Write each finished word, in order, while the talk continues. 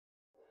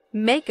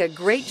Make a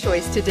great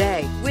choice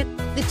today with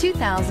the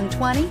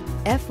 2020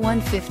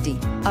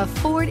 F-150. A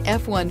Ford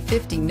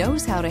F-150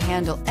 knows how to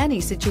handle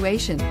any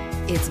situation.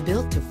 It's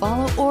built to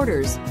follow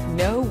orders,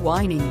 no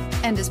whining,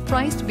 and is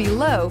priced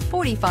below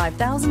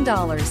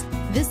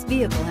 $45,000. This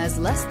vehicle has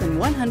less than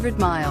 100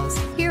 miles.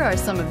 Here are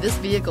some of this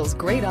vehicle's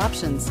great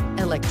options: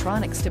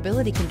 electronic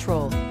stability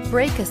control,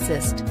 brake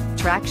assist,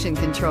 traction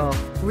control,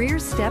 rear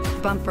step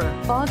bumper,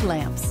 fog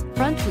lamps,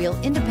 front wheel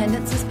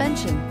independent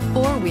suspension,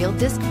 four-wheel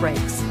disc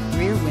brakes,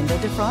 rear window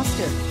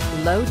defroster,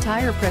 low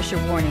tire pressure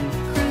warning,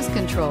 cruise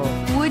control.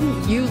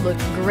 Wouldn't you look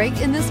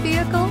great in this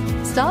vehicle?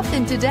 Stop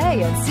in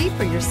today and see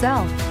for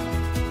yourself.